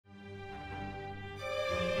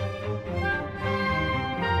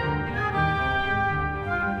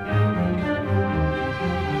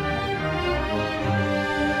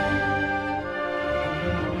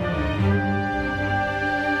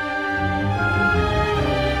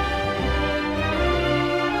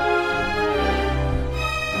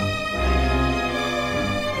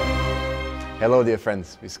Hello dear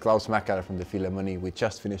friends, it's Klaus Mäkelä from the Philharmonie. We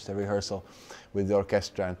just finished a rehearsal with the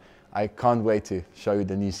orchestra and I can't wait to show you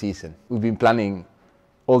the new season. We've been planning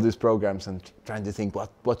all these programs and trying to think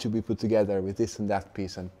what should we put together with this and that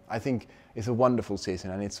piece, and I think it's a wonderful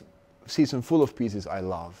season, and it's a season full of pieces I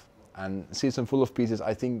love. And season full of pieces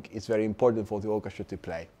I think it's very important for the orchestra to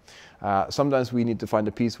play. Sometimes we need to find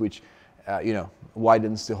a piece which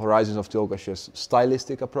widens the horizons of the orchestra's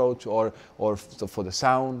stylistic approach or for the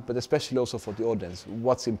sound, but especially also for the audience.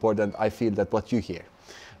 What's important, I feel, that what you hear.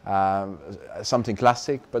 Something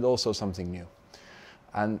classic, but also something new.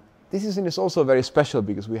 And this season is also very special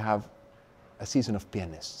because we have a season of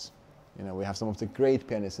pianists. We have some of the great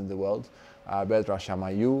pianists in the world. Bertrand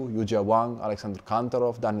Chamayou, Yuja Wang, Alexander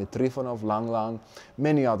Kantorov, Daniel Trifonov, Lang Lang,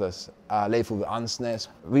 many others, Leif Ove Ansnes,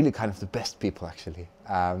 really kind of the best people actually.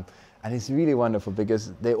 And it's really wonderful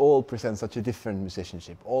because they all present such a different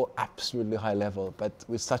musicianship, all absolutely high level, but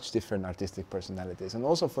with such different artistic personalities. And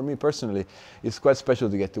also for me personally, it's quite special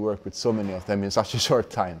to get to work with so many of them in such a short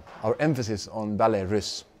time. Our emphasis on ballet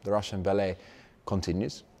russe, the Russian ballet,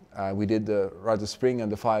 continues. We did the Rite of Spring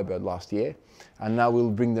and the Firebird last year, and now we'll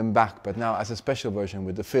bring them back, but now as a special version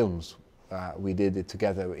with the films. We did it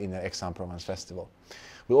together in the Aix-en-Provence Festival.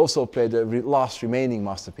 We'll also play the last remaining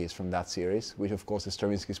masterpiece from that series, which of course is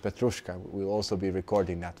Stravinsky's Petrushka. We'll also be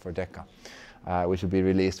recording that for Decca, which will be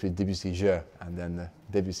released with Debussy Jeu and then the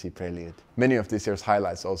Debussy Prelude. Many of this year's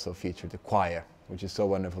highlights also feature the choir, which is so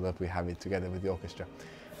wonderful that we have it together with the orchestra.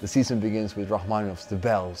 The season begins with Rachmaninoff's The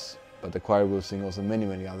Bells, but the choir will sing also many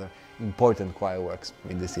other important choir works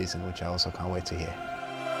in this season, which I also can't wait to hear.